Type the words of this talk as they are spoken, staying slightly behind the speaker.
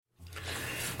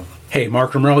Hey,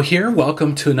 Mark Romero here.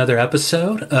 Welcome to another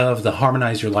episode of the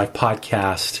Harmonize Your Life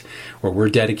podcast, where we're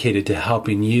dedicated to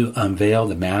helping you unveil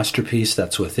the masterpiece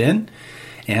that's within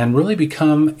and really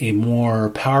become a more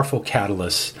powerful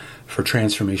catalyst for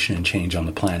transformation and change on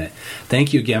the planet.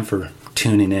 Thank you again for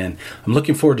tuning in. I'm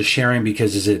looking forward to sharing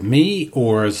because is it me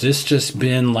or has this just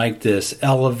been like this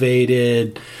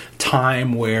elevated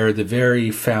time where the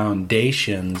very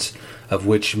foundations of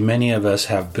which many of us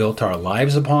have built our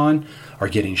lives upon are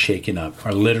getting shaken up,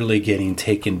 are literally getting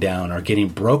taken down, are getting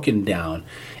broken down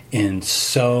in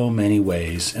so many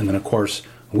ways. And then, of course,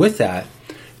 with that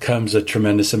comes a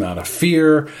tremendous amount of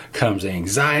fear, comes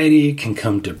anxiety, can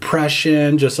come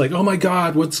depression, just like, oh my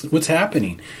God, what's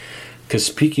happening? Because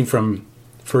speaking from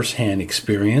firsthand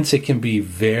experience, it can be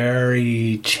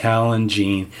very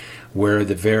challenging where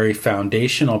the very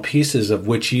foundational pieces of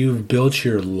which you've built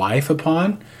your life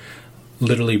upon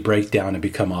literally break down and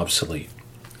become obsolete.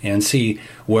 And see,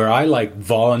 where I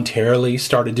voluntarily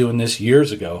started doing this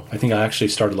years ago, I think I actually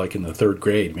started in the third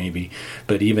grade maybe,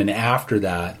 but even after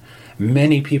that,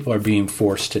 many people are being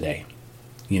forced today,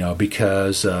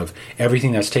 because of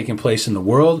everything that's taking place in the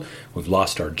world. We've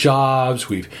lost our jobs,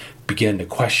 we've begun to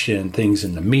question things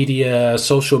in the media,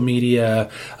 social media.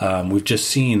 We've just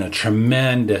seen a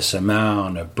tremendous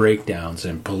amount of breakdowns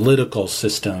in political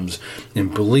systems,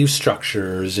 in belief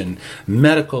structures, in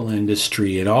medical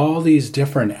industry, and all these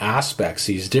different aspects,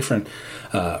 these different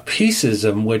pieces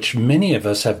of which many of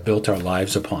us have built our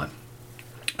lives upon.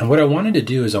 And what I wanted to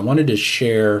do is I wanted to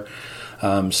share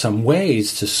some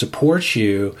ways to support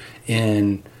you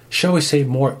in, shall we say,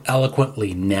 more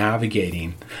eloquently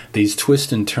navigating these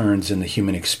twists and turns in the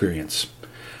human experience.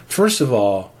 First of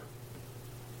all,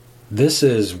 this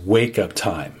is wake-up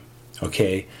time,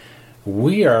 okay?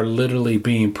 We are literally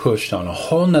being pushed on a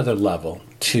whole nother level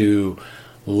to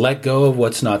let go of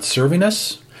what's not serving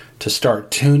us, to start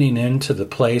tuning into the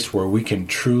place where we can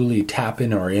truly tap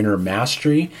into our inner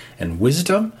mastery and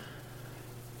wisdom,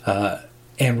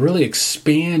 and really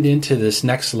expand into this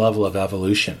next level of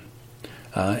evolution.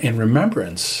 In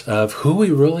remembrance of who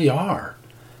we really are,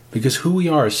 because who we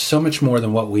are is so much more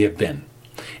than what we have been.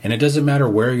 And it doesn't matter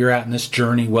where you're at in this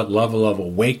journey, what level of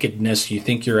awakenedness you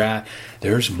think you're at,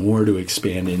 there's more to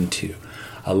expand into,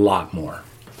 a lot more.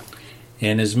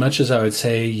 And as much as I would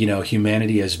say,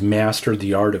 humanity has mastered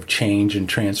the art of change and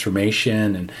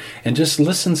transformation and just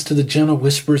listens to the gentle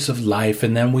whispers of life,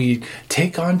 and then we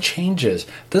take on changes.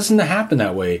 It doesn't happen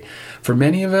that way. For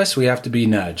many of us, we have to be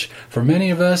nudged. For many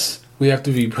of us, we have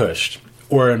to be pushed.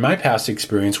 Or in my past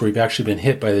experience, where we've actually been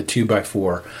hit by the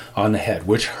 2x4 on the head,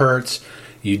 which hurts.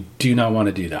 You do not want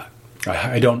to do that.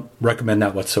 I don't recommend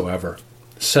that whatsoever.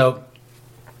 So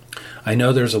I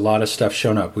know there's a lot of stuff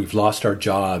shown up. We've lost our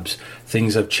jobs.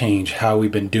 Things have changed. How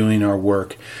we've been doing our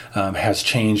work has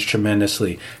changed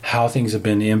tremendously. How things have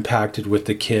been impacted with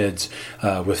the kids,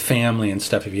 with family and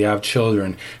stuff. If you have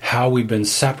children, how we've been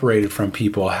separated from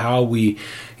people. How we,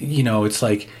 it's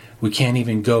like we can't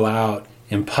even go out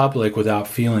in public without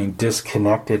feeling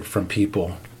disconnected from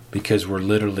people because we're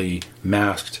literally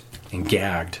masked and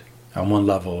gagged on one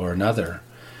level or another.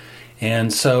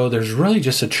 And so there's really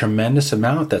just a tremendous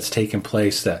amount that's taken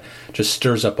place that just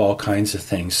stirs up all kinds of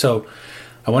things. So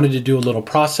I wanted to do a little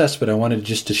process, but I wanted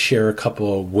just to share a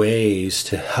couple of ways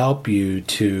to help you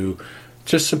to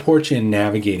just support you in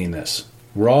navigating this.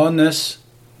 We're all in this.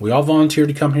 We all volunteered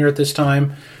to come here at this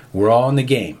time. We're all in the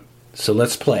game. So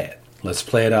let's play it. Let's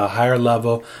play it at a higher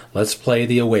level. Let's play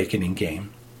the awakening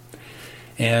game.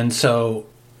 And so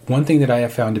one thing that I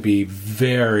have found to be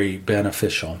very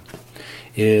beneficial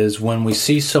is when we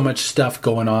see so much stuff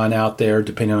going on out there,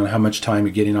 depending on how much time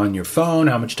you're getting on your phone,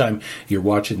 how much time you're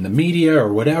watching the media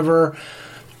or whatever,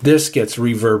 this gets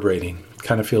reverberating.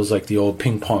 Kind of feels like the old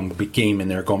ping pong game in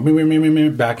there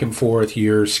going back and forth.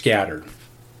 You're scattered.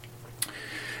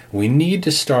 We need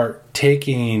to start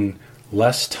taking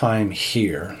less time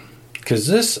here because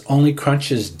this only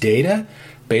crunches data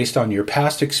based on your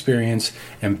past experience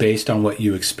and based on what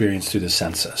you experienced through the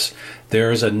census.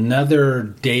 There's another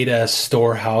data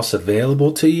storehouse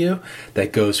available to you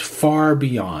that goes far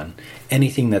beyond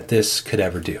anything that this could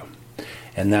ever do.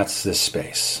 And that's this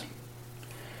space.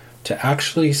 To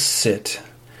actually sit,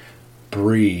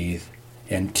 breathe,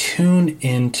 and tune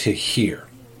into here.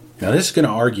 Now this is going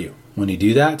to argue. When you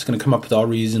do that, it's going to come up with all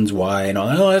reasons why, and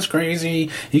that's crazy,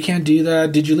 you can't do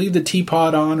that, did you leave the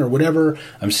teapot on, or whatever.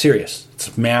 I'm serious.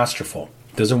 It's masterful.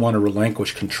 It doesn't want to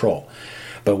relinquish control.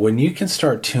 But when you can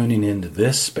start tuning into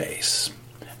this space,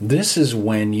 this is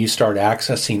when you start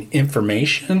accessing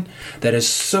information that is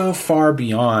so far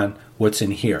beyond what's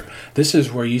in here. This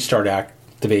is where you start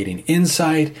activating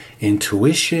insight,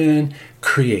 intuition,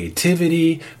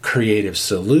 creativity, creative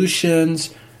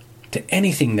solutions to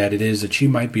anything that it is that you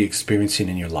might be experiencing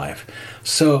in your life.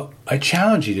 So I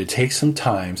challenge you to take some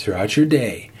time throughout your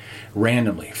day,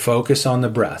 randomly focus on the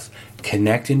breath,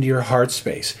 connect into your heart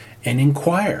space, and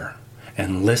inquire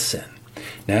and listen.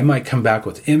 Now, it might come back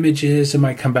with images, it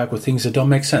might come back with things that don't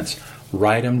make sense.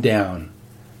 Write them down,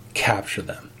 capture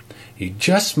them. You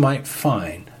just might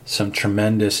find some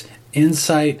tremendous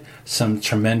insight, some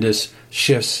tremendous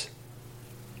shifts,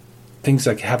 things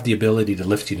that have the ability to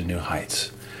lift you to new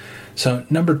heights. So,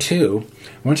 number 2,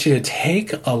 I want you to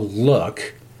take a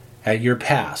look at your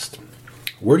past.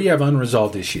 Where do you have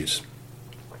unresolved issues?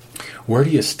 Where do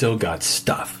you still got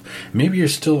stuff? Maybe you're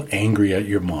still angry at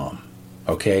your mom,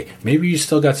 okay? Maybe you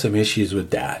still got some issues with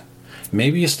dad.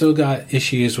 Maybe you still got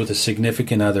issues with a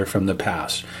significant other from the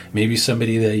past. Maybe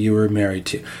somebody that you were married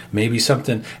to. Maybe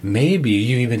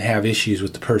you even have issues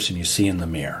with the person you see in the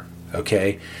mirror,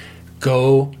 okay?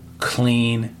 Go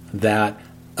clean that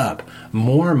up.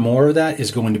 More and more of that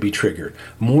is going to be triggered.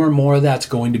 More and more of that's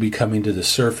going to be coming to the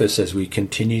surface as we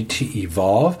continue to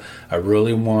evolve. I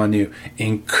really want to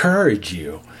encourage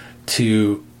you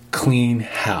to clean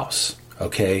house,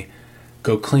 okay?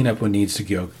 Go clean up what needs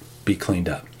to be cleaned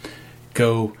up.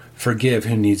 Go forgive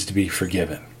who needs to be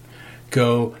forgiven.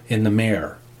 Go in the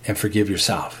mirror and forgive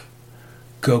yourself.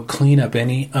 Go clean up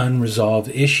any unresolved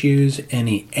issues,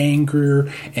 any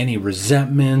anger, any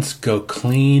resentments. Go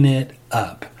clean it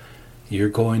up. You're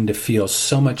going to feel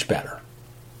so much better.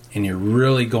 And you're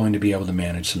really going to be able to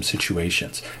manage some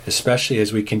situations, especially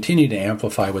as we continue to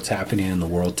amplify what's happening in the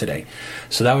world today.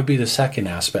 So that would be the second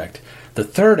aspect. The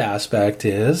third aspect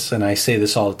is, and I say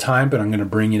this all the time, but I'm going to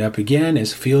bring it up again,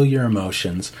 is feel your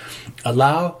emotions.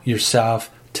 Allow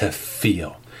yourself to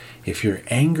feel. If you're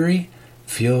angry,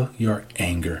 feel your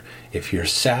anger. If you're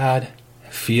sad,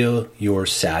 feel your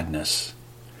sadness.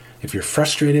 If you're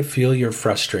frustrated, feel your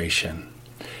frustration.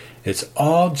 It's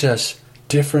all just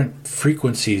different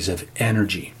frequencies of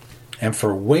energy. And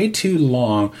for way too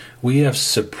long, we have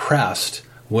suppressed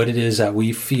what it is that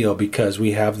we feel because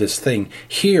we have this thing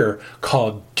here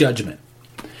called judgment.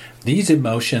 These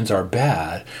emotions are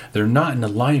bad. They're not in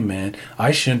alignment.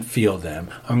 I shouldn't feel them.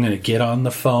 I'm going to get on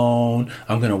the phone.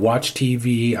 I'm going to watch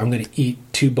TV. I'm going to eat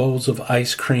 2 bowls of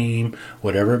ice cream,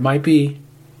 whatever it might be.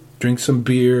 Drink some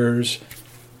beers.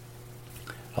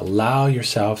 Allow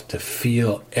yourself to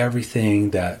feel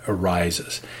everything that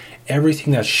arises.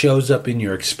 Everything that shows up in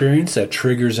your experience that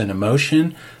triggers an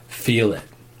emotion, feel it.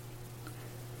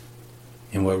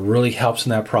 And what really helps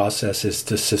in that process is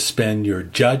to suspend your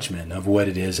judgment of what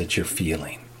it is that you're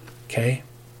feeling. Okay?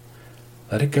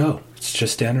 Let it go. It's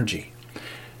just energy.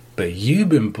 But you've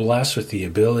been blessed with the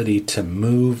ability to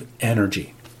move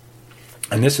energy.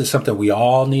 And this is something we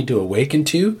all need to awaken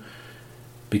to,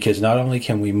 because not only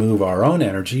can we move our own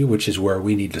energy, which is where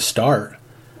we need to start,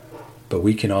 but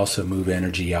we can also move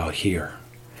energy out here.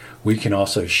 We can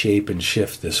also shape and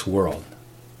shift this world.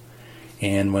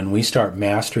 And when we start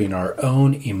mastering our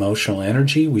own emotional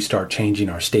energy, we start changing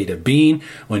our state of being.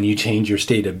 When you change your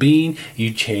state of being,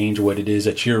 you change what it is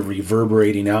that you're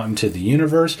reverberating out into the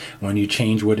universe. When you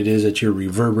change what it is that you're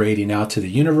reverberating out to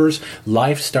the universe,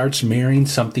 life starts mirroring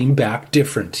something back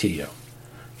different to you.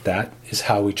 That is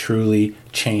how we truly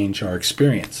change our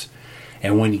experience.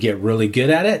 And when you get really good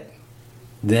at it,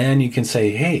 then you can say,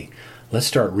 hey, let's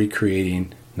start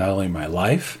recreating not only my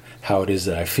life, how it is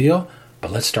that I feel, but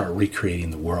let's start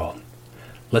recreating the world.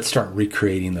 Let's start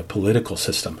recreating the political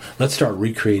system. Let's start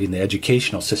recreating the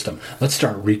educational system. Let's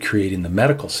start recreating the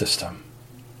medical system.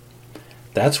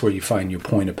 That's where you find your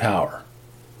point of power.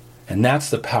 And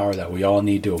that's the power that we all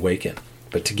need to awaken.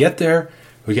 But to get there,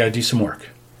 we got to do some work.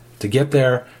 To get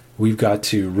there, we've got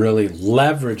to really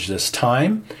leverage this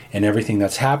time and everything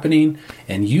that's happening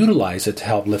and utilize it to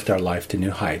help lift our life to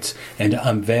new heights and to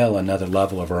unveil another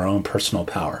level of our own personal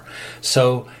power.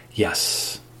 So,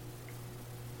 yes,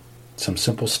 some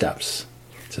simple steps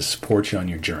to support you on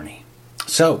your journey.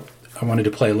 So, I wanted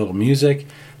to play a little music,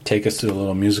 take us through a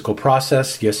little musical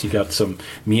process. Yes, you got some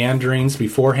meanderings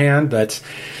beforehand, but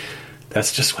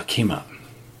that's just what came up.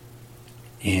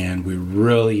 And we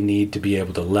really need to be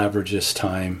able to leverage this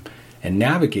time and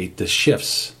navigate the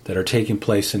shifts that are taking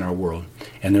place in our world.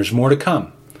 And there's more to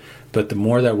come. But the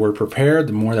more that we're prepared,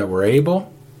 the more that we're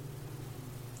able,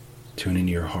 tune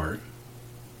into your heart.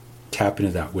 Tap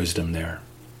into that wisdom there.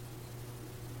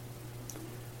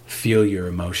 Feel your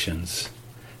emotions.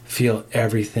 Feel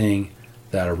everything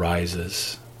that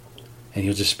arises. And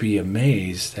you'll just be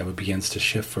amazed at what begins to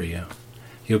shift for you.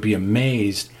 You'll be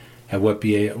amazed at what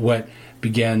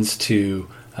begins to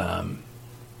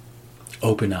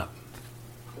open up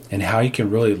and how you can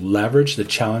really leverage the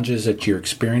challenges that you're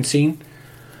experiencing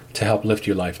to help lift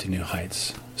your life to new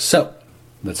heights. So,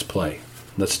 let's play.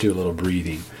 Let's do a little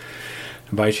breathing. I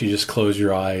invite you to just close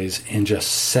your eyes and just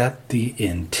set the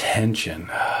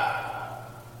intention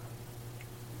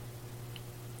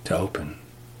to open,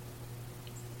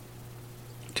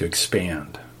 to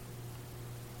expand,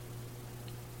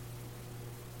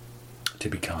 to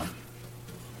become.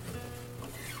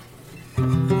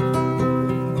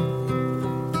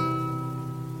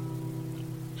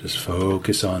 Just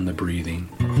focus on the breathing.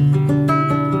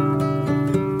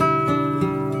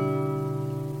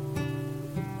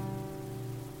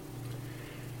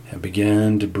 And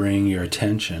begin to bring your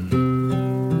attention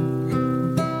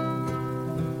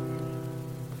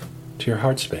to your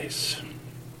heart space.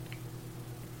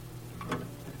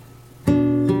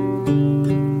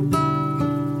 And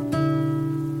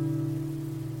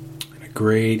a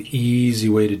great, easy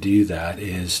way to do that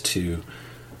is to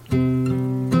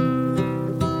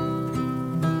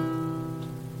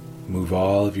move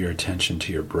all of your attention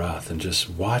to your breath and just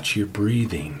watch your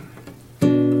breathing.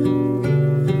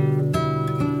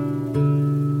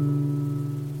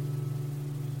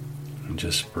 And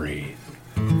just breathe.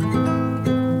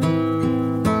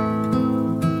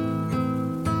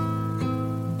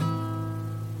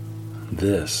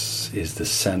 This is the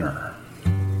center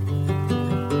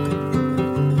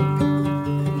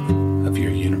of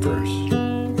your universe.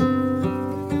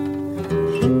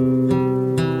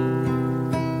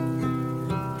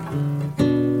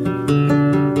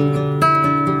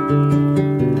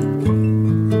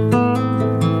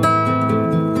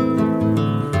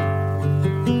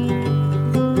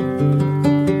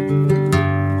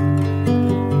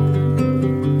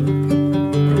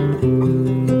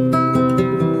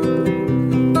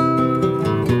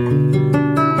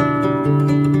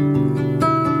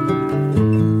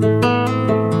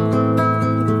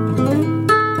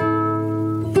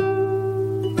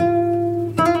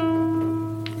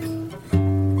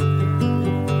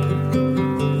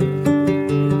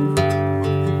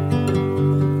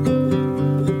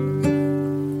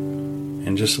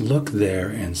 Just look there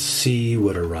and see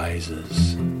what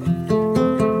arises.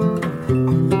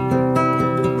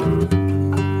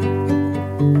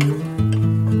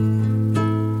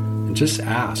 And just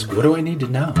ask, what do I need to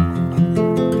know?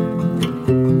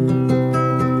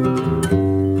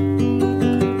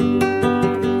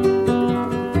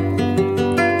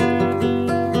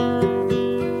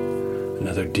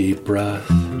 Another deep breath.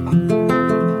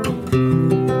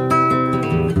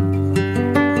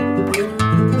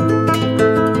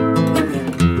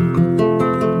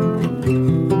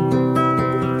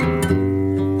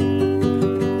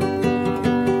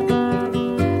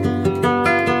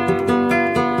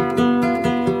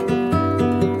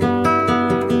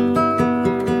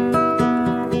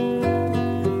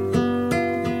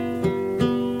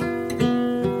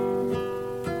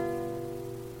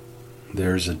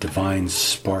 There's a divine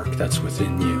spark that's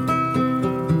within you.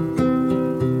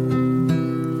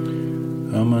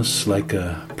 Almost like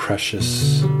a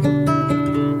precious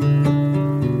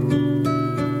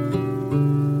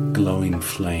glowing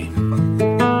flame.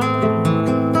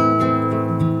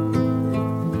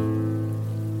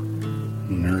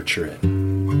 Nurture it.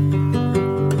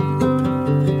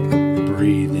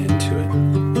 Breathe into it.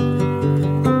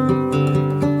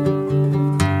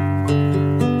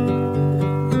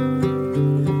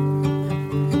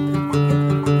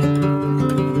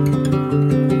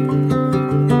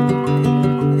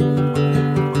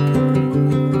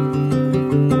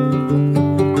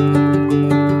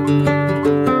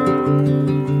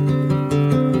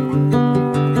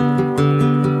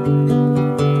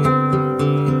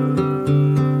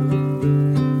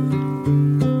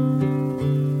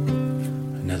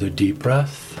 Deep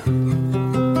breath.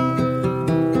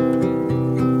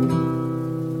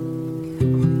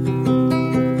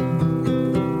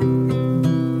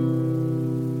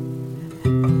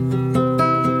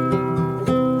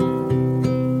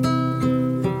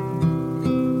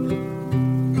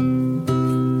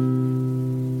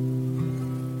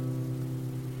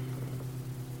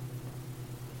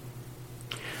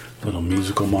 Little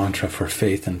musical mantra for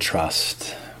faith and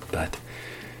trust, but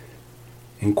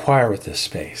inquire with this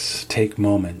space. Take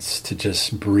moments to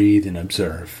just breathe and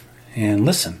observe and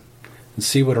listen and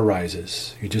see what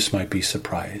arises. You just might be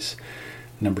surprised.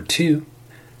 Number 2,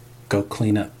 go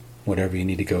clean up whatever you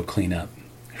need to go clean up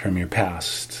from your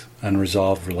past.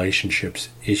 Unresolved relationships,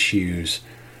 issues,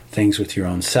 things with your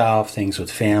own self, things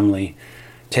with family.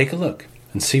 Take a look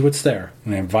and see what's there.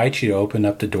 And I invite you to open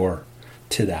up the door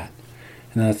to that.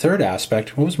 And then the third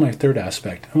aspect, what was my third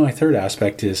aspect? Well, my third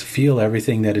aspect is feel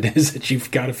everything that it is that you've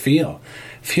got to feel.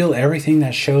 Feel everything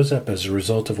that shows up as a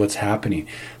result of what's happening.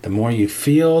 The more you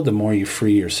feel, the more you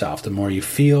free yourself. The more you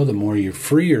feel, the more you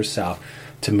free yourself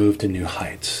to move to new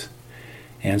heights.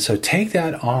 And so take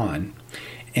that on,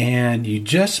 and you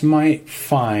just might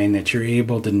find that you're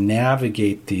able to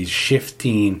navigate these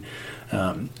shifting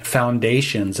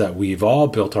foundations that we've all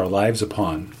built our lives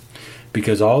upon.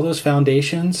 Because all those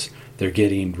foundations, they're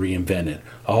getting reinvented.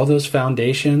 All those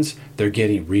foundations, they're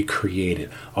getting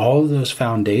recreated. All of those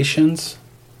foundations,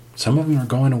 some of them are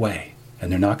going away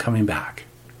and they're not coming back.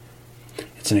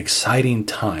 It's an exciting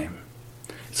time.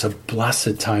 It's a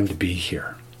blessed time to be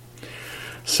here.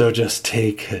 So just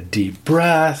take a deep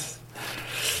breath.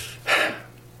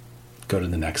 Go to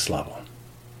the next level.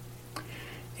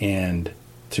 And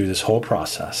through this whole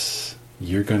process,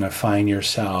 you're going to find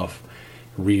yourself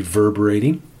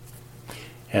reverberating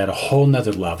at a whole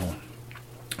nother level,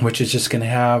 which is just going to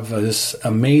have this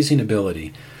amazing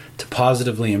ability to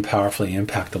positively and powerfully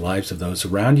impact the lives of those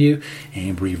around you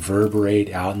and reverberate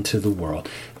out into the world.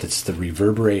 That's the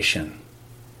reverberation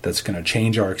that's going to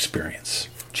change our experience,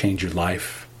 change your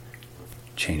life,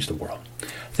 change the world.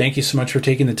 Thank you so much for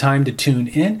taking the time to tune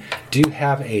in. Do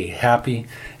have a happy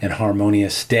and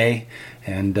harmonious day,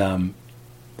 and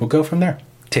we'll go from there.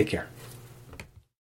 Take care.